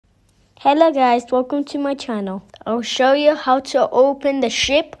Hello guys, welcome to my channel. I'll show you how to open the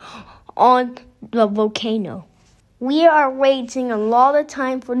ship on the volcano. We are waiting a lot of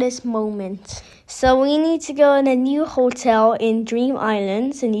time for this moment. So we need to go in a new hotel in Dream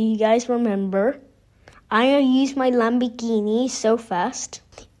Islands, and you guys remember. I'm gonna use my Lamborghini so fast.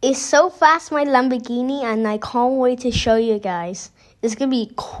 It's so fast, my Lamborghini, and I can't wait to show you guys. It's gonna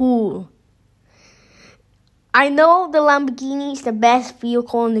be cool. I know the Lamborghini is the best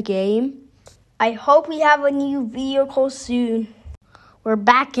vehicle in the game. I hope we have a new vehicle soon. We're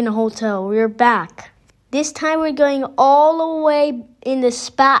back in the hotel. We're back. This time we're going all the way in the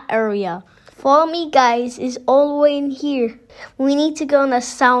spa area. Follow me, guys. It's all the way in here. We need to go in the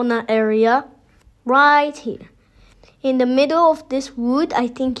sauna area. Right here. In the middle of this wood, I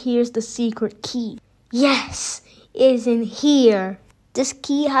think here's the secret key. Yes, it's in here. This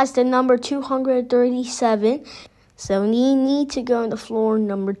key has the number 237, so we need to go on the floor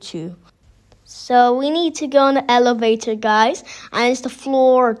number 2. So we need to go on the elevator, guys, and it's the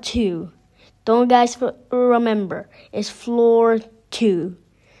floor 2. Don't guys remember, it's floor 2.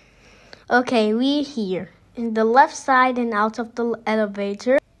 Okay, we're here. In the left side and out of the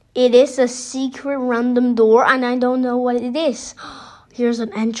elevator, it is a secret random door, and I don't know what it is. Here's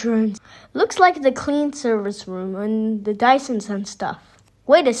an entrance. Looks like the clean service room and the Dysons and stuff.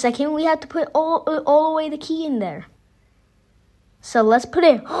 Wait a second, we have to put all the way the key in there. So let's put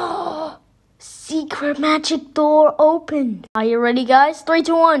it. Secret magic door opened. Are you ready, guys? 3,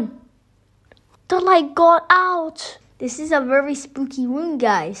 2, 1. The light got out. This is a very spooky room,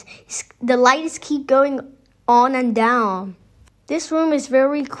 guys. The lights keep going on and down. This room is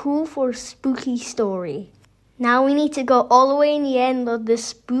very cool for a spooky story. Now we need to go all the way in the end of this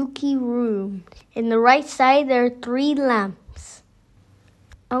spooky room. In the right side, there are 3 lamps.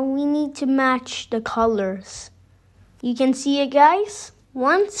 And we need to match the colors. You can see it, guys.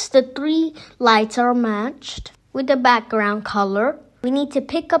 Once the 3 lights are matched with the background color, we need to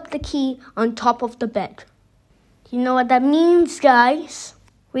pick up the key on top of the bed. You know what that means, guys?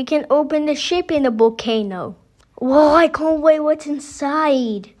 We can open the ship in the volcano. Whoa, I can't wait what's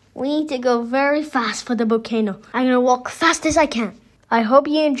inside. We need to go very fast for the volcano. I'm gonna walk fast as I can. I hope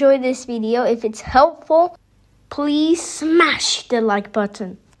you enjoyed this video. If it's helpful, please smash the like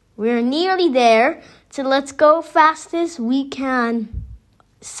button. We're nearly there, so let's go fast as we can.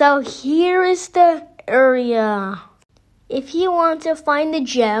 So here is the area. If you want to find the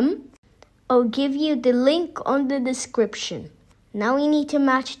gem, I'll give you the link on the description. Now we need to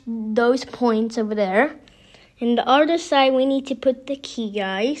match those points over there. And the other side, we need to put the key,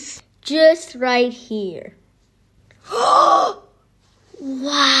 guys. Just right here.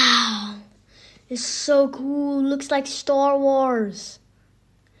 Wow. It's so cool. Looks like Star Wars.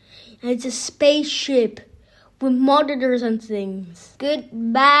 And it's a spaceship with monitors and things.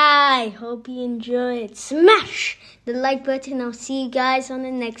 Goodbye. Hope you enjoyed. Smash the like button. I'll see you guys on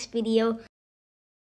the next video.